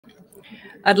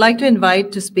I'd like to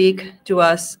invite to speak to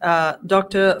us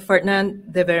Dr.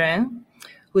 Fernand de Varennes,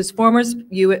 who is former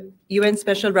UN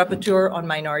Special Rapporteur on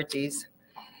minorities.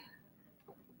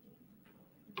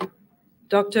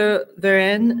 Dr.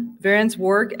 Varennes'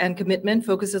 work and commitment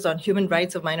focuses on human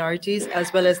rights of minorities,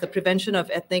 as well as the prevention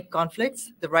of ethnic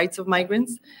conflicts, the rights of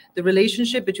migrants, the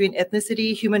relationship between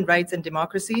ethnicity, human rights, and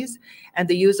democracies, and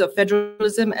the use of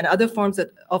federalism and other forms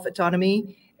of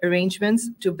autonomy arrangements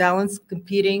to balance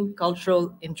competing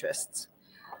cultural interests.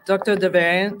 Dr. de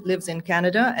Varennes lives in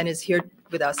Canada and is here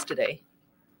with us today.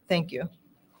 Thank you.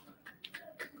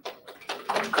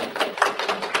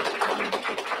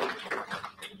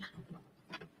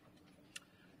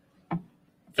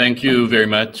 Thank you very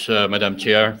much, Madam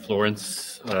Chair,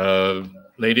 Florence.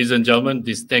 Ladies and gentlemen,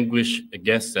 distinguished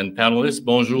guests and panelists,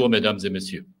 bonjour, mesdames et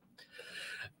messieurs.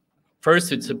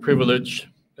 First, it's a privilege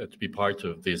to be part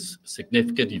of this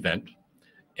significant event,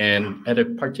 and at a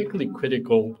particularly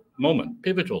critical moment,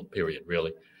 pivotal period,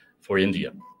 really, for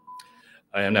India.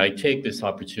 And I take this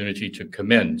opportunity to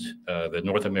commend the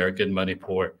North American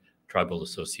Manipur Tribal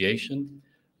Association,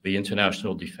 the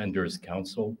International Defenders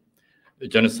Council, the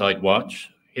Genocide Watch,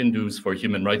 Hindus for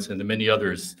Human Rights, and the many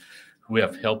others who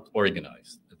have helped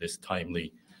organize this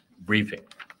timely briefing.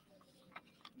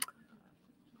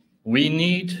 We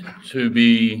need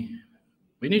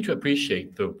to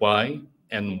appreciate the why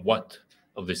and what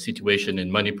of the situation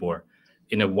in Manipur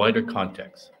in a wider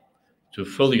context to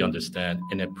fully understand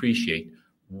and appreciate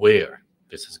where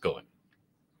this is going.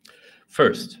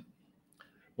 First,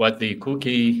 what the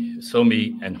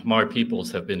Kuki-Zomi-Hmar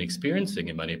peoples have been experiencing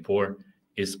in Manipur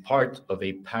is part of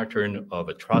a pattern of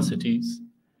atrocities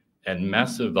and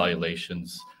massive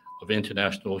violations of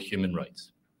international human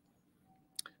rights.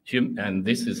 And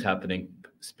this is happening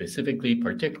specifically,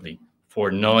 particularly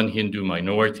for non-Hindu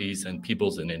minorities and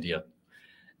peoples in India,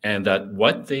 and that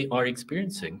what they are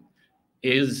experiencing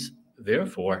is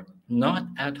therefore not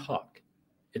ad hoc.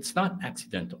 It's not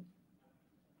accidental.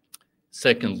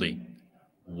 Secondly,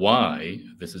 why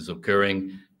this is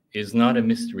occurring is not a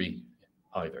mystery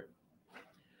either.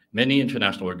 Many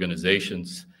international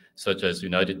organizations, such as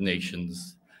United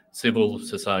Nations, civil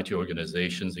society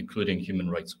organizations, including Human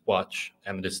Rights Watch,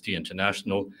 Amnesty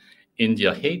International,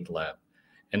 India Hate Lab,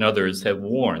 and others have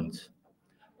warned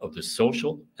of the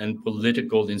social and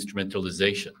political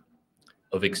instrumentalization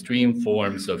of extreme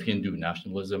forms of Hindu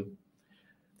nationalism,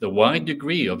 the wide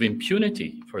degree of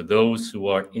impunity for those who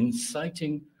are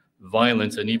inciting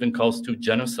violence and even calls to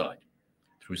genocide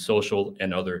through social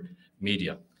and other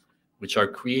media, which are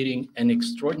creating an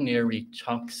extraordinary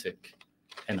toxic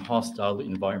and hostile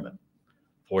environment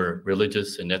for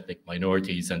religious and ethnic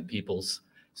minorities and peoples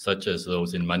such as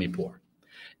those in Manipur.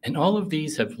 And all of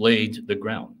these have laid the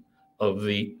ground of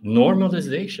the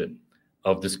normalization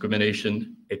of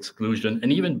discrimination, exclusion,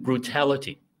 and even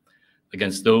brutality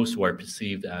against those who are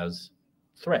perceived as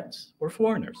threats or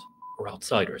foreigners or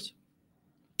outsiders.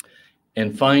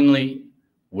 And finally,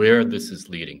 where this is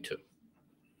leading to.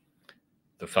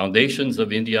 The foundations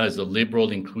of India as a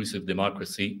liberal, inclusive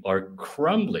democracy are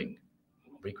crumbling,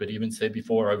 we could even say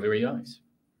before our very eyes.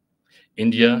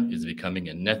 India is becoming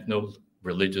an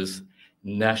ethno-religious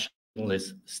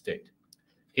nationalist state.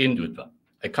 Hindutva,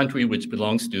 a country which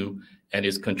belongs to and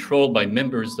is controlled by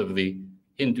members of the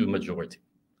Hindu majority.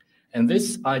 And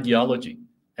this ideology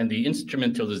and the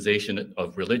instrumentalization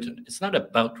of religion, it's not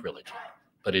about religion,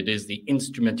 but it is the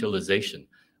instrumentalization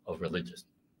of religion,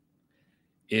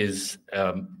 is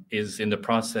in the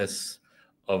process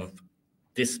of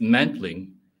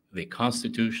dismantling the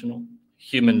constitutional,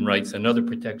 human rights, and other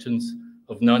protections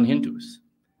of non-Hindus.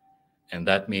 And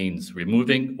that means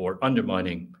removing or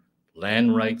undermining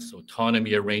land rights,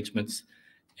 autonomy arrangements,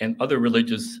 and other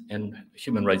religious and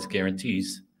human rights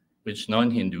guarantees which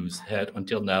non-Hindus had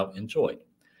until now enjoyed,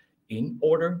 in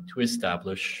order to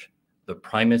establish the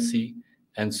primacy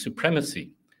and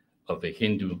supremacy of a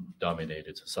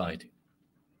Hindu-dominated society.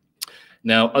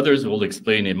 Now, others will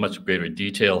explain in much greater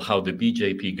detail how the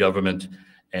BJP government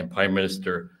and Prime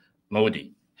Minister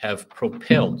Modi have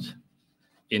propelled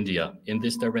India in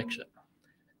this direction,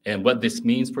 and what this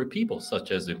means for people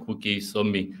such as the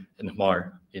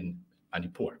Kuki-Zomi-Hmar in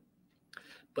Manipur.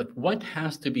 But what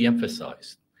has to be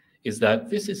emphasized is that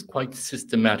this is quite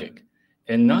systematic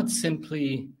and not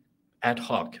simply ad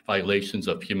hoc violations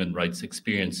of human rights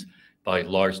experienced by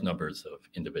large numbers of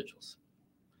individuals.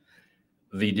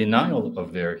 The denial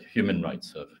of their human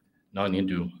rights of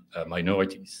non-Hindu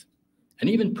minorities, and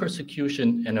even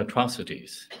persecution and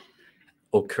atrocities,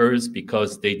 occurs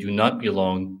because they do not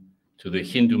belong to the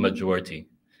Hindu majority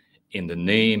in the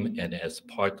name and as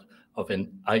part of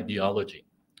an ideology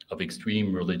of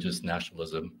extreme religious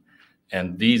nationalism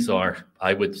And these are,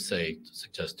 I would say, to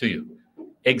suggest to you,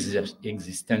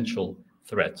 existential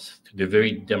threats to the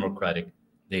very democratic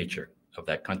nature of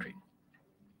that country.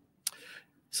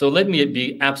 So let me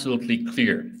be absolutely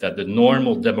clear that the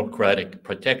normal democratic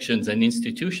protections and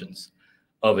institutions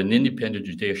of an independent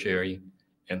judiciary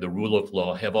and the rule of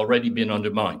law have already been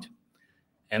undermined.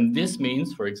 And this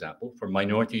means, for example, for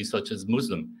minorities such as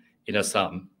Muslim in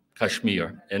Assam,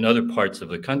 Kashmir, and other parts of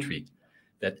the country,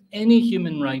 that any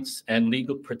human rights and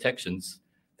legal protections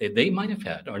that they might have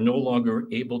had are no longer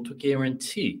able to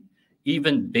guarantee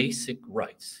even basic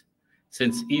rights,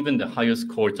 since even the highest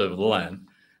court of the land,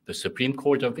 the Supreme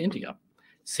Court of India,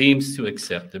 seems to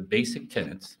accept the basic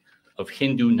tenets of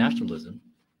Hindu nationalism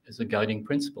as a guiding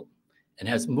principle and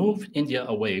has moved India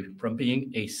away from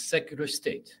being a secular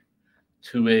state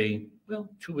to a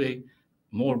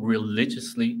more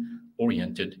religiously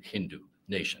oriented Hindu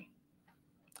nation.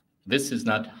 This is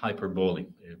not hyperbole,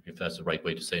 if that's the right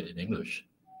way to say it in English.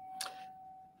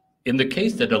 In the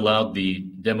case that allowed the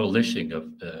demolition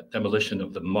of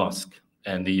the mosque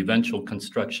and the eventual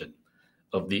construction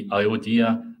of the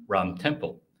Ayodhya Ram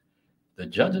Temple, the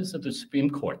judges of the Supreme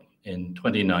Court in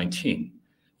 2019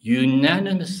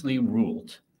 unanimously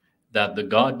ruled that the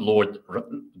god Lord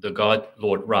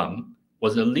Ram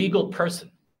was a legal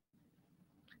person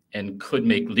and could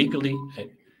legally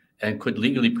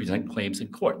present claims in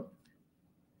court.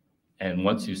 And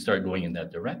once you start going in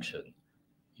that direction,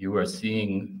 you are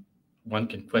seeing, one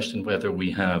can question whether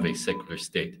we have a secular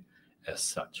state as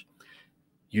such.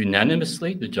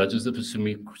 Unanimously, the judges of the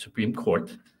Supreme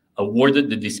Court awarded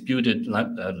the disputed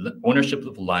ownership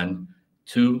of land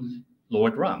to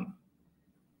Lord Ram.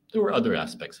 There were other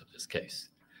aspects of this case,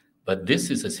 but this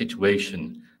is a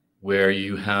situation where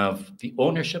you have the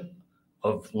ownership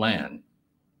of land,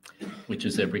 which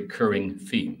is a recurring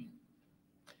theme.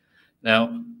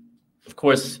 Now, of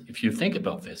course, if you think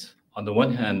about this, on the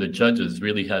one hand, the judges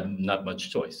really had not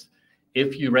much choice.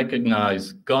 If you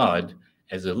recognize God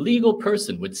as a legal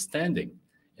person with standing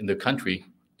in the country,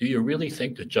 do you really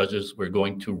think the judges were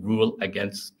going to rule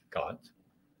against God?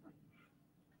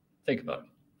 Think about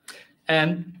it.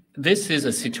 And this is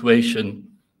a situation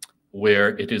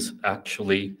where it is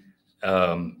actually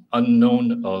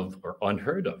unknown of or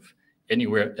unheard of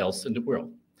anywhere else in the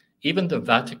world. Even the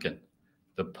Vatican,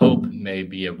 the Pope may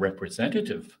be a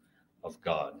representative of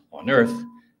God on earth,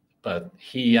 but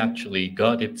he actually,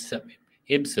 God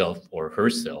himself or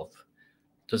herself,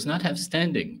 does not have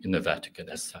standing in the Vatican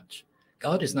as such.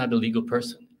 God is not a legal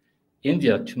person.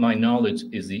 India, to my knowledge,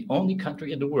 is the only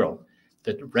country in the world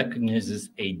that recognizes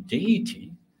a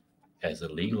deity as a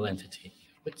legal entity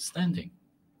with standing.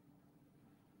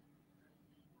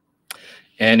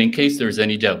 And in case there's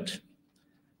any doubt,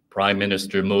 Prime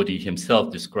Minister Modi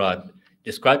himself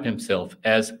described himself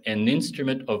as an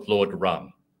instrument of Lord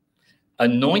Ram,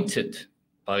 anointed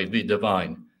by the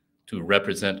divine to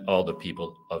represent all the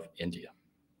people of India.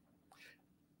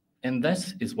 And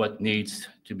this is what needs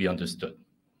to be understood,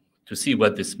 to see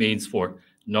what this means for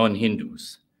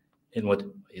non-Hindus and what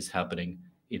is happening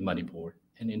in Manipur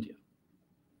and India.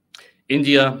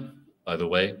 India, by the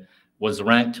way, was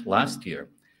ranked last year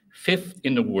 5th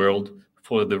in the world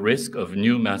for the risk of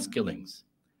new mass killings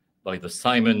by the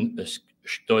Simon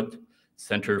Stod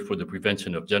Center for the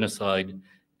Prevention of Genocide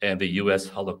and the U.S.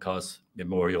 Holocaust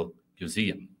Memorial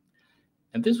Museum.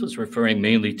 And this was referring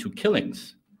mainly to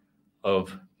killings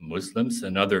of Muslims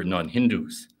and other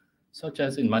non-Hindus, such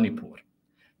as in Manipur,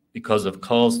 because of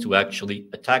calls to actually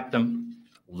attack them,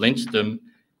 lynch them,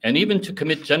 and even to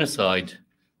commit genocide,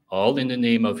 all in the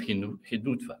name of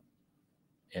Hindutva.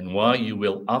 And why you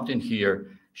will often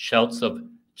hear shouts of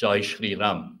Jai Shri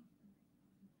Ram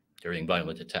during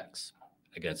violent attacks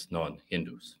against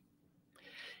non-Hindus.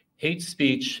 Hate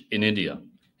speech in India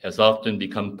has often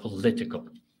become political,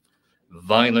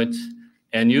 violent,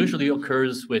 and usually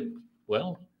occurs with,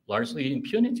 well, largely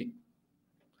impunity.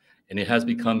 And it has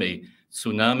become a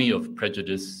tsunami of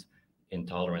prejudice,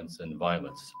 intolerance, and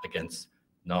violence against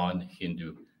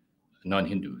non-Hindus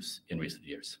in recent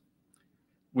years.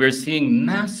 We're seeing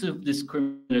massive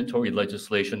discriminatory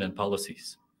legislation and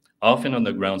policies, often on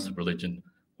the grounds of religion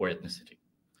or ethnicity.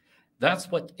 That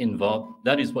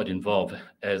is what involved,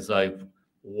 as I've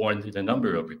warned in a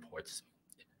number of reports,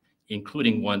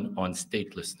 including one on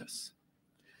statelessness.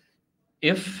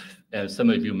 If, as some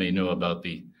of you may know about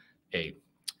a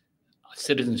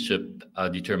citizenship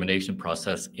determination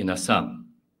process in Assam,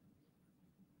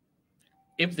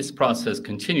 if this process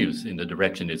continues in the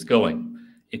direction it's going,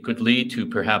 it could lead to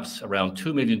perhaps around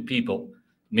 2 million people,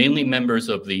 mainly members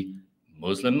of the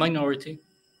Muslim minority,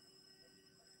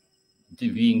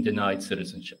 being denied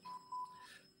citizenship.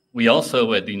 We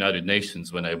also at the United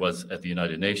Nations, when I was at the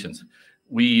United Nations,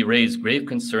 we raised grave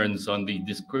concerns on the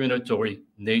discriminatory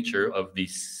nature of the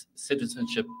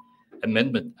Citizenship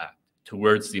Amendment Act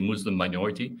towards the Muslim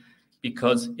minority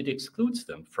because it excludes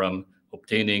them from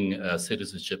obtaining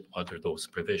citizenship under those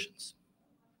provisions.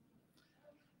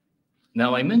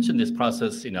 Now, I mentioned this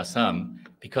process in Assam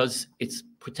because it's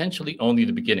potentially only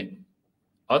the beginning.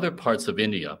 Other parts of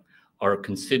India are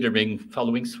considering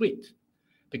following suit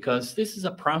because this is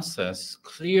a process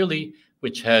clearly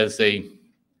which has a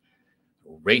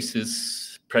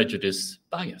racist prejudice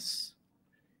bias.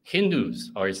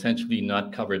 Hindus are essentially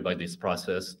not covered by this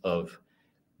process of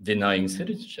denying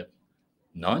citizenship.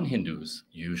 Non-Hindus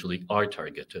usually are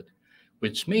targeted,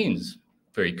 which means,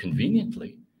 very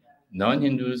conveniently,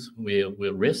 non-Hindus will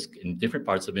risk in different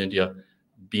parts of India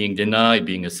being denied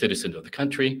being a citizen of the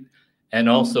country, and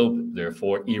also,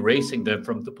 therefore, erasing them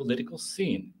from the political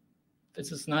scene.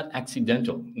 This is not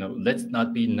accidental. No, let's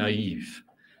not be naive.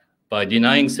 By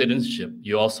denying citizenship,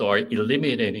 you also are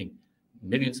eliminating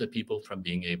millions of people from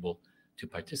being able to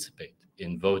participate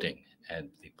in voting and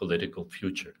the political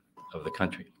future of the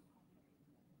country.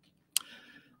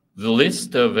 The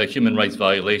list of human rights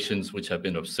violations which have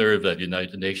been observed at the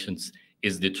United Nations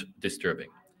is disturbing.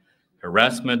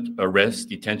 Harassment, arrest,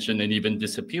 detention, and even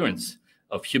disappearance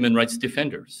of human rights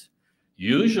defenders.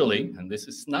 Usually, and this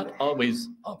is not always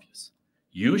obvious,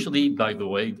 usually, by the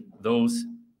way, those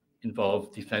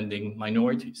involved defending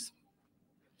minorities.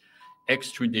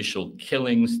 Extrajudicial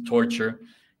killings, torture,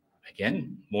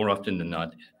 again, more often than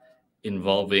not,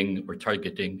 involving or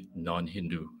targeting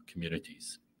non-Hindu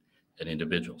communities and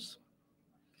individuals.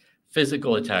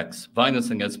 Physical attacks,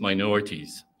 violence against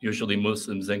minorities, usually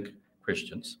Muslims and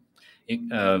Christians.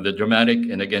 The dramatic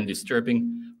and again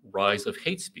disturbing rise of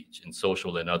hate speech in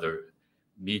social and other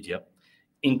media,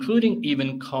 including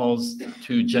even calls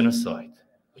to genocide,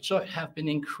 which have been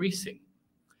increasing,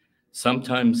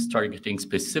 sometimes targeting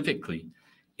specifically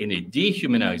in a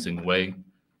dehumanizing way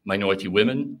minority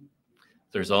women.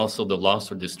 There's also the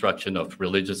loss or destruction of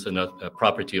religious and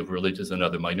property of religious and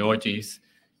other minorities,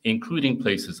 including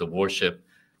places of worship,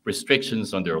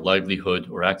 restrictions on their livelihood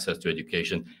or access to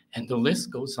education, and the list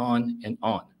goes on and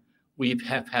on. We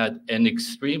have had an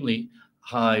extremely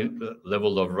high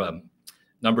level of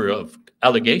number of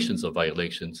allegations of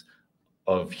violations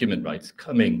of human rights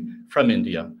coming from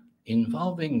India,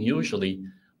 involving usually,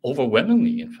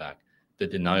 overwhelmingly in fact, the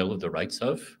denial of the rights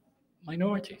of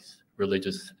minorities,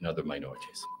 religious and other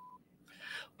minorities.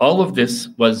 All of this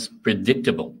was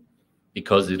predictable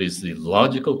because it is the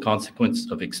logical consequence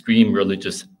of extreme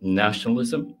religious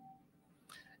nationalism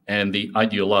and the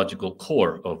ideological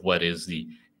core of what is the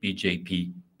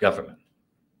BJP government.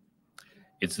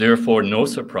 It's therefore no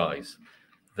surprise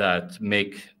that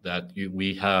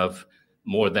we have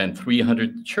more than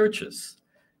 300 churches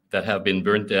that have been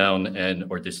burnt down and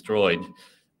or destroyed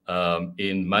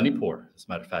in Manipur, as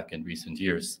a matter of fact, in recent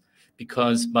years.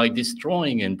 Because by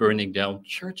destroying and burning down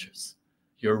churches,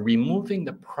 you're removing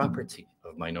the property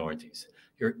of minorities.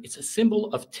 It's a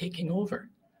symbol of taking over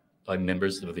by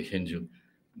members of the Hindu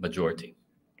majority.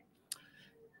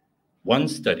 One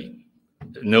study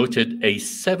noted a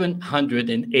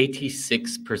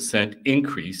 786%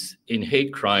 increase in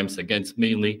hate crimes against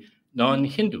mainly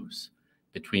non-Hindus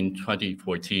between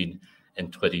 2014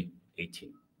 and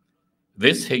 2018.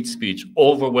 This hate speech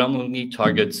overwhelmingly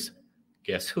targets,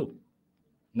 guess who?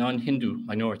 Non-Hindu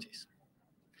minorities.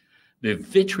 The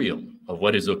vitriol of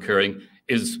what is occurring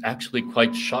is actually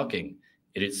quite shocking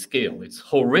in its scale. It's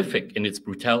horrific in its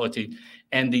brutality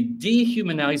and the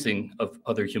dehumanizing of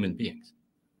other human beings,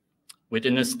 with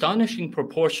an astonishing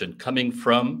proportion coming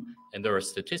from, and there are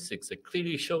statistics that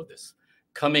clearly show this,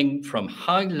 coming from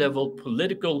high-level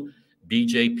political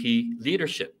BJP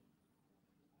leadership.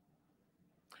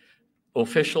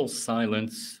 Official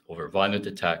silence over violent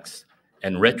attacks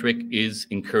and rhetoric is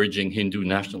encouraging Hindu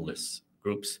nationalist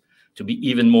groups to be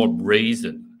even more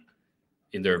brazen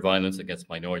in their violence against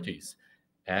minorities,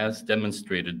 as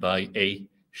demonstrated by a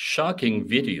shocking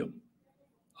video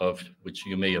of which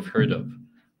you may have heard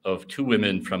of two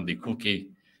women from the Kuki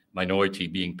minority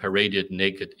being paraded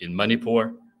naked in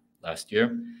Manipur last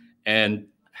year, and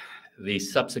the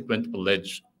subsequent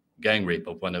alleged gang rape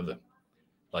of one of them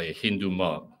by a Hindu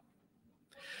mob.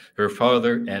 Her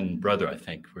father and brother, I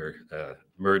think, were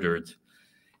murdered,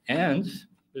 and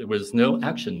there was no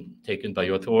action taken by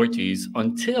authorities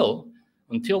until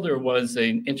there was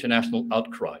an international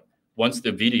outcry once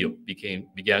the video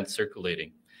began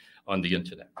circulating on the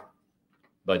internet.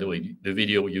 By the way, the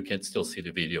video, you can still see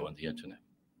the video on the internet.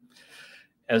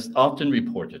 As often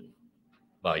reported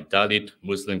by Dalit,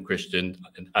 Muslim, Christian,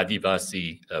 and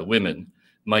Adivasi women,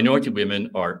 minority women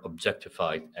are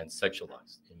objectified and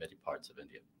sexualized in many parts of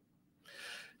India.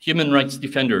 Human rights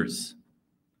defenders,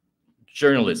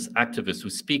 journalists, activists who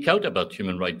speak out about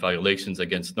human rights violations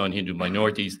against non-Hindu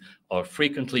minorities are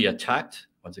frequently attacked,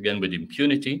 once again with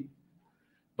impunity,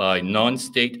 by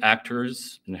non-state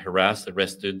actors and harassed,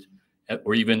 arrested,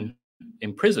 or even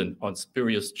imprisoned on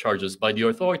spurious charges by the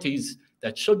authorities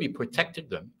that should be protecting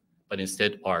them, but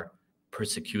instead are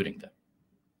persecuting them.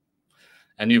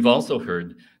 And you've also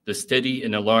heard the steady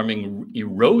and alarming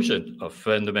erosion of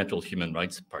fundamental human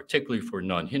rights, particularly for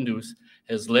non-Hindus,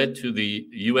 has led to the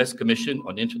US Commission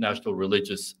on International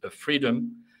Religious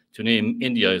Freedom to name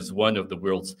India as one of the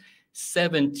world's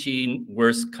 17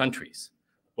 worst countries,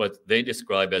 what they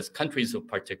describe as countries of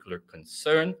particular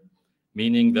concern,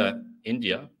 meaning that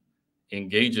India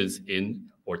engages in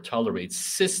or tolerates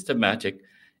systematic,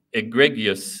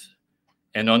 egregious,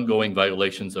 and ongoing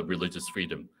violations of religious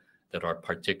freedom that are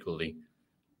particularly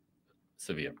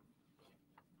severe.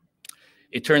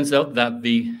 It turns out that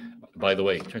by the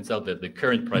way, it turns out that the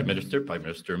current Prime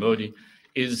Minister Modi,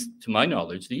 is, to my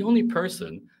knowledge, the only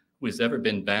person who has ever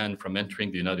been banned from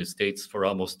entering the United States for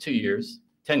almost 10 years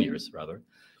rather,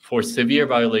 for severe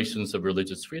violations of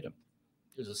religious freedom.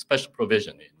 There's a special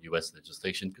provision in US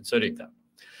legislation concerning that.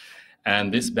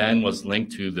 And this ban was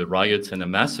linked to the riots and a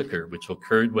massacre which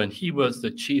occurred when he was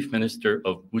the chief minister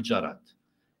of Gujarat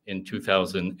in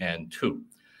 2002,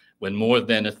 when more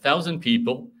than 1,000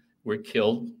 people were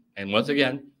killed. And once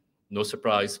again, no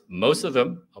surprise, most of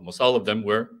them, almost all of them,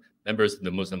 were members of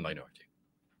the Muslim minority.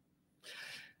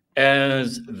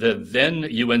 As the then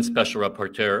UN Special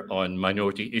Rapporteur on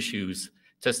Minority Issues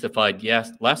testified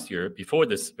last year before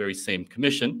this very same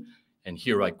commission, and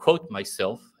here I quote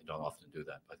myself, I don't often do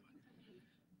that, by the way,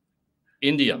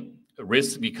 India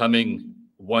risks becoming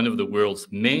one of the world's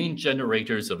main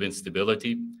generators of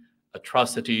instability,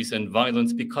 atrocities, and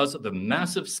violence because of the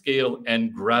massive scale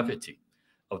and gravity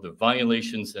of the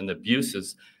violations and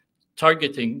abuses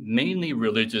targeting mainly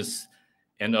religious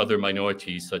and other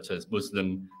minorities such as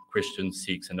Muslim, Christian,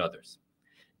 Sikhs, and others.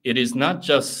 It is not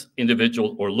just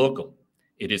individual or local.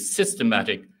 It is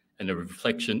systematic and a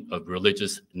reflection of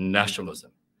religious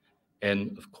nationalism.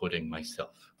 End of quoting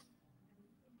myself.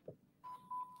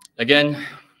 Again,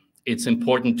 it's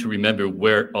important to remember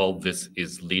where all this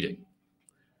is leading.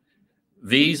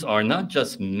 These are not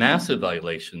just massive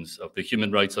violations of the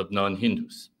human rights of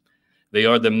non-Hindus. They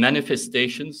are the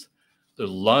manifestations, the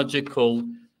logical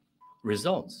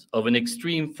results of an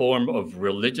extreme form of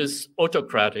religious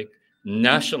autocratic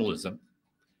nationalism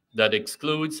that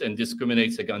excludes and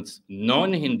discriminates against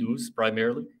non-Hindus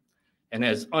primarily and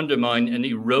has undermined and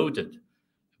eroded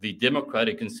the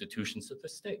democratic institutions of the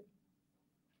state.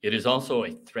 It is also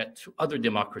a threat to other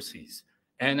democracies,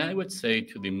 and I would say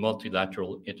to the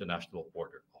multilateral international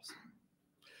order also.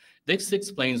 This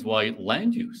explains why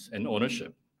land use and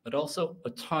ownership, but also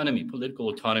autonomy, political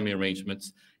autonomy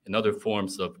arrangements, and other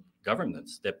forms of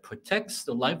governance that protects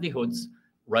the livelihoods,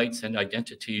 rights, and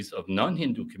identities of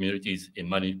non-Hindu communities in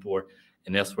Manipur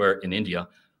and elsewhere in India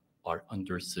are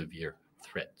under severe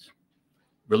threat.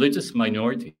 Religious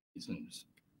minorities,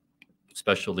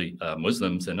 especially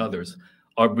Muslims and others,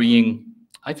 are being,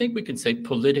 I think we can say,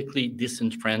 politically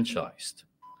disenfranchised.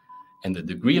 And the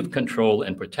degree of control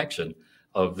and protection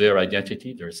of their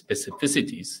identity, their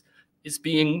specificities, is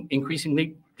being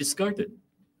increasingly disregarded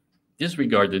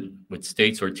with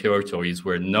states or territories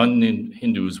where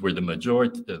non-Hindus were the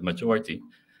majority,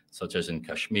 such as in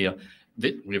Kashmir.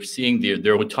 We're seeing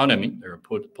their autonomy, their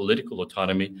political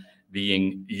autonomy,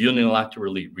 being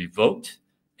unilaterally revoked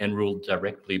and ruled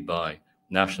directly by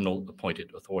national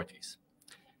appointed authorities.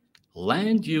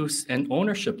 Land use and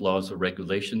ownership laws or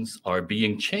regulations are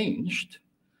being changed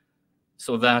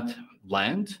so that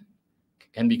land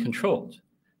can be controlled,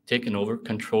 taken over,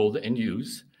 controlled, and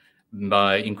used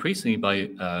increasingly by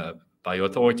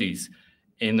authorities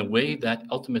in a way that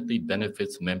ultimately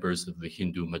benefits members of the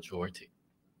Hindu majority.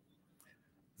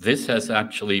 This has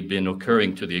actually been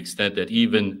occurring to the extent that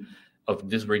even of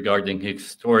disregarding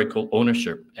historical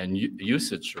ownership and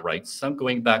usage rights, some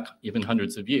going back even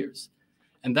hundreds of years.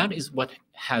 And that is what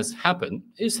is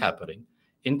happening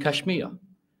in Kashmir,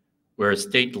 where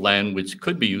state land which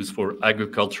could be used for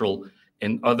agricultural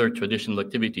and other traditional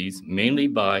activities, mainly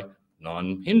by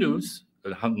non-Hindus,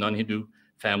 non-Hindu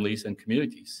families and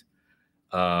communities,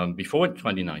 before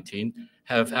 2019,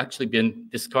 have actually been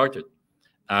discarded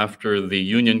after the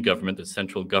union government, the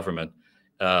central government,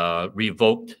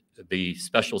 revoked the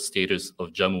special status of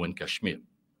Jammu and Kashmir.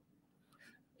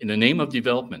 In the name of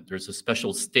development, there's a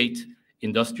special state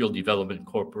industrial development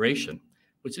corporation,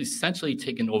 which has essentially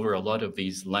taken over a lot of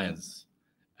these lands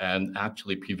and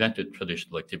actually prevented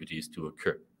traditional activities to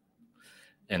occur.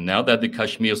 And now that the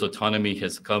Kashmir's autonomy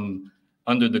has come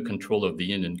under the control of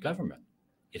the Indian government,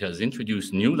 it has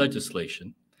introduced new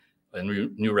legislation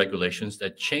and new regulations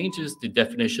that changes the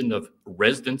definition of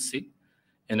residency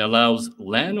and allows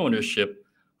land ownership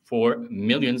for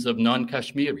millions of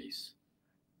non-Kashmiris.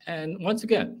 And once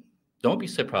again, don't be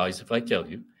surprised if I tell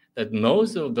you that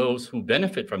most of those who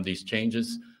benefit from these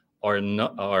changes are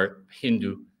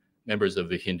Hindu, members of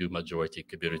the Hindu majority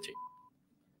community.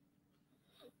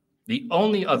 The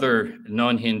only other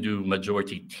non-Hindu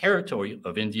majority territory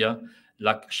of India,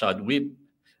 Lakshadweep,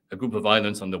 a group of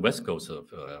islands on the west coast of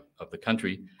the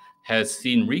country, has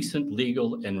seen recent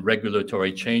legal and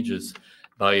regulatory changes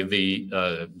by the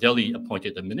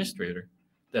Delhi-appointed administrator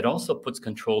that also puts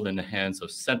control in the hands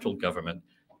of central government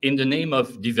in the name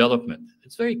of development.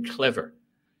 It's very clever.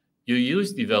 You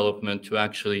use development to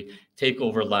actually take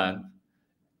over land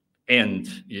and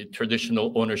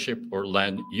traditional ownership or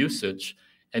land usage,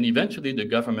 and eventually the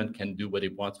government can do what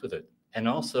it wants with it, and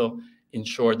also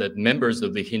ensure that members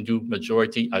of the Hindu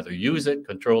majority either use it,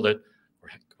 control it, or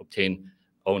obtain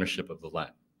ownership of the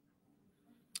land,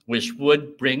 which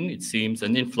would bring, it seems,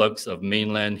 an influx of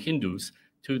mainland Hindus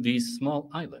to these small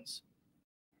islands.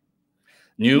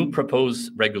 New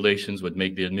proposed regulations would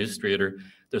make the administrator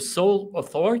the sole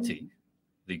authority,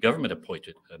 the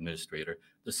government-appointed administrator,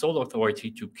 the sole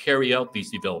authority to carry out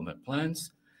these development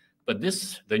plans. But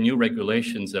the new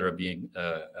regulations that are being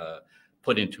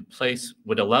put into place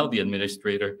would allow the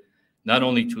administrator not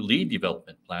only to lead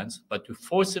development plans, but to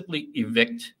forcibly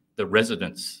evict the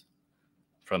residents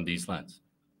from these lands.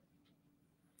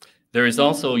 There is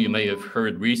also, you may have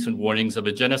heard, recent warnings of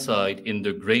a genocide in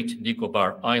the Great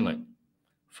Nicobar Island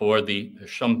for the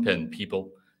Shompen people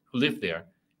who live there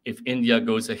if India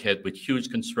goes ahead with huge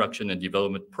construction and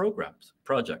development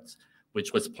projects,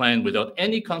 which was planned without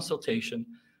any consultation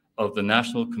of the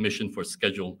National Commission for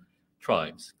Scheduled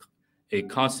Tribes, a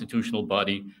constitutional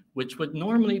body which would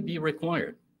normally be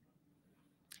required.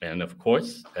 And of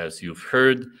course, as you've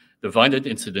heard, the violent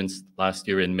incidents last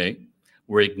year in May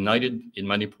were ignited in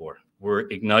Manipur, were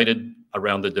ignited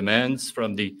around the demands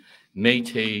from the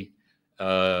Métis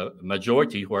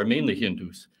majority, who are mainly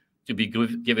Hindus, to be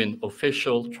given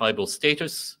official tribal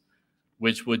status,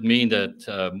 which would mean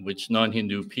that which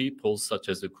non-Hindu peoples, such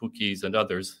as the Kukis and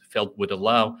others, felt would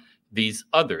allow these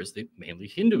others, mainly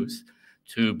Hindus,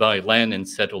 to buy land and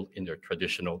settle in their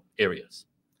traditional areas.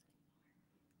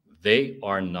 They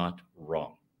are not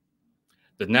wrong.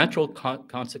 The natural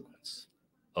consequence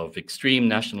of extreme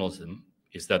nationalism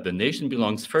is that the nation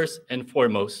belongs first and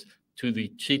foremost to the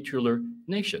titular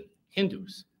nation,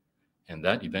 Hindus. And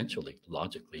that eventually,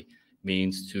 logically,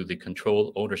 means to the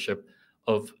control ownership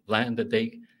of land that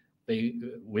they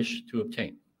wish to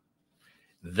obtain.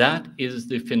 That is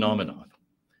the phenomenon.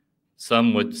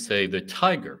 Some would say the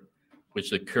tiger, which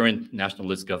the current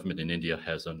nationalist government in India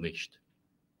has unleashed.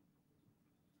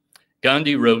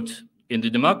 Gandhi wrote, "In the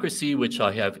democracy which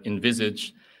I have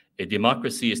envisaged, a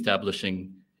democracy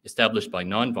established by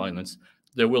nonviolence,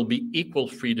 there will be equal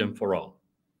freedom for all."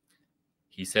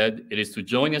 He said, "It is to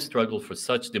join a struggle for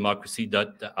such democracy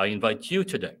that I invite you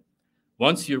today.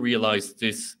 Once you realize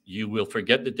this, you will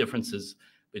forget the differences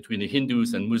between the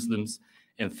Hindus and Muslims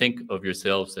and think of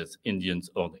yourselves as Indians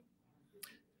only."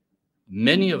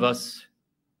 Many of us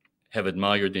have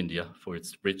admired India for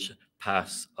its rich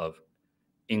past of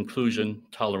inclusion,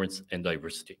 tolerance, and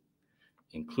diversity,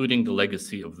 including the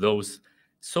legacy of those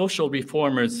social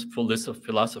reformers,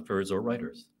 philosophers, or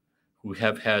writers who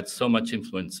have had so much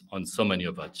influence on so many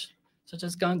of us, such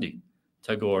as Gandhi,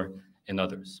 Tagore, and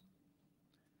others.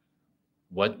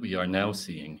 What we are now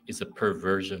seeing is a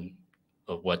perversion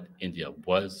of what India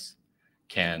was,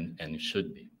 can, and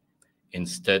should be.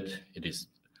 Instead, it is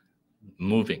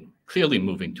clearly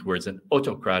moving towards an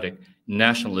autocratic,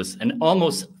 nationalist, and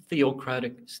almost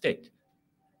theocratic state.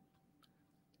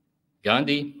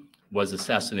 Gandhi was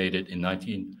assassinated in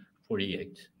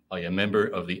 1948 by a member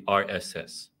of the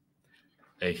RSS,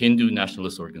 a Hindu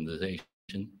nationalist organization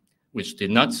which did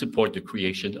not support the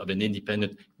creation of an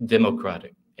independent,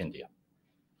 democratic India.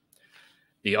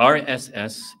 The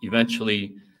RSS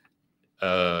eventually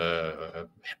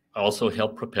also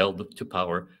helped propel to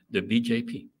power the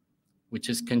BJP, which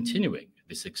is continuing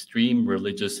this extreme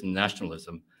religious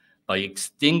nationalism by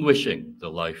extinguishing the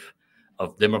life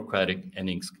of democratic and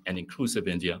inclusive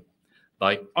India,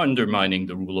 by undermining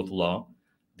the rule of law,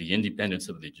 the independence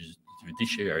of the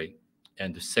judiciary,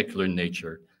 and the secular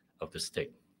nature of the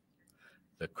state.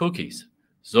 The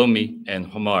Kuki-Zomi and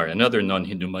Hmar and other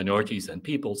non-Hindu minorities and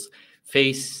peoples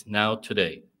face now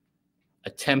today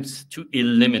attempts to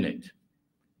eliminate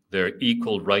their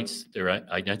equal rights, their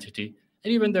identity,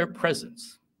 and even their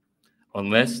presence,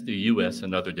 unless the US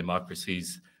and other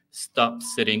democracies stop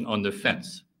sitting on the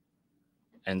fence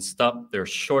and stop their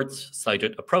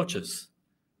short-sighted approaches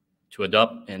to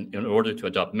adopt, and in order to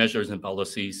adopt measures and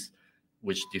policies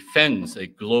which defends a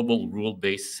global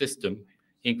rule-based system,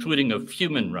 including of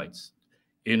human rights,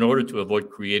 in order to avoid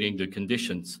creating the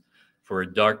conditions for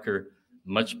a darker,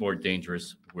 much more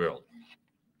dangerous world.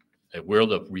 A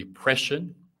world of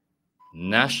repression,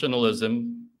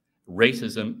 nationalism,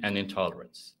 racism, and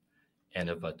intolerance, and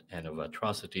of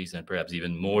atrocities and perhaps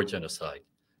even more genocide,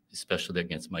 especially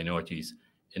against minorities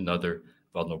and other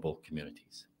vulnerable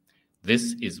communities.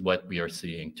 This is what we are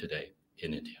seeing today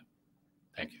in India.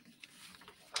 Thank you.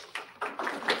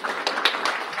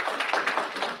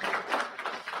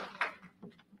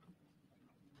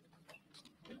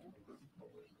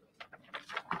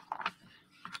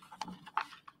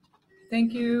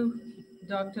 Thank you,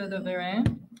 Dr. de Varennes,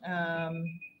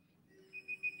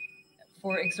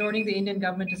 for exhorting the Indian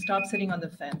government to stop sitting on the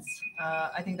fence.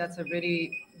 I think that's a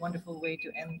really wonderful way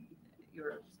to end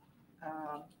your.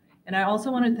 And I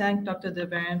also want to thank Dr. de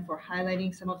Varennes for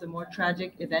highlighting some of the more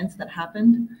tragic events that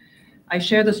happened. I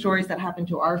share the stories that happened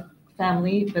to our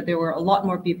family, but there were a lot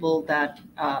more people that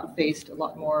faced a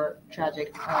lot more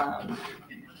tragic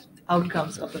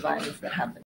outcomes of the violence that happened.